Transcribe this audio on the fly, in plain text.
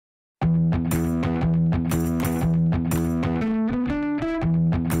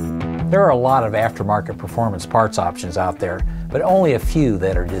There are a lot of aftermarket performance parts options out there, but only a few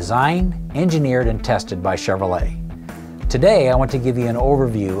that are designed, engineered, and tested by Chevrolet. Today, I want to give you an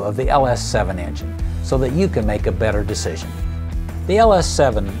overview of the LS7 engine so that you can make a better decision. The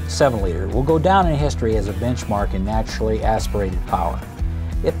LS7 7-liter will go down in history as a benchmark in naturally aspirated power.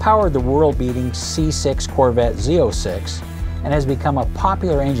 It powered the world-beating C6 Corvette Z06 and has become a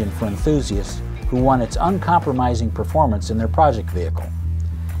popular engine for enthusiasts who want its uncompromising performance in their project vehicle.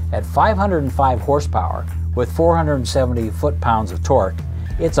 At 505 horsepower with 470 foot-pounds of torque,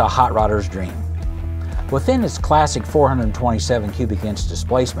 it's a hot rodder's dream. Within its classic 427 cubic inch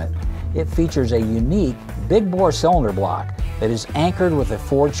displacement, it features a unique big-bore cylinder block that is anchored with a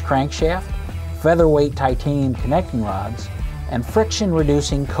forged crankshaft, featherweight titanium connecting rods, and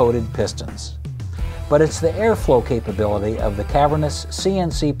friction-reducing coated pistons. But it's the airflow capability of the cavernous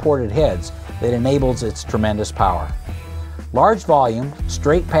CNC-ported heads that enables its tremendous power. Large volume,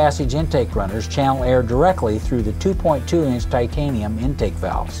 straight passage intake runners channel air directly through the 2.2-inch titanium intake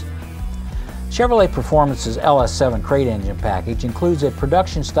valves. Chevrolet Performance's LS7 crate engine package includes a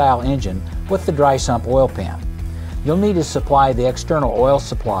production-style engine with the dry sump oil pan. You'll need to supply the external oil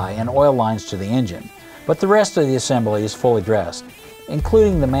supply and oil lines to the engine, but the rest of the assembly is fully dressed,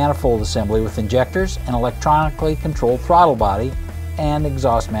 including the manifold assembly with injectors and electronically controlled throttle body and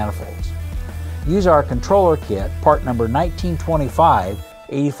exhaust manifolds. Use our controller kit, part number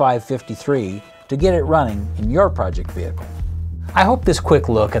 1925-8553, to get it running in your project vehicle. I hope this quick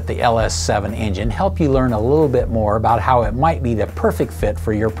look at the LS7 engine helped you learn a little bit more about how it might be the perfect fit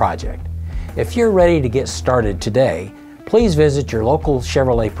for your project. If you're ready to get started today, please visit your local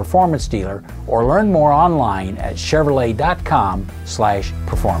Chevrolet Performance dealer or learn more online at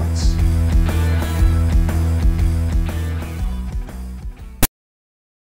chevrolet.com/performance.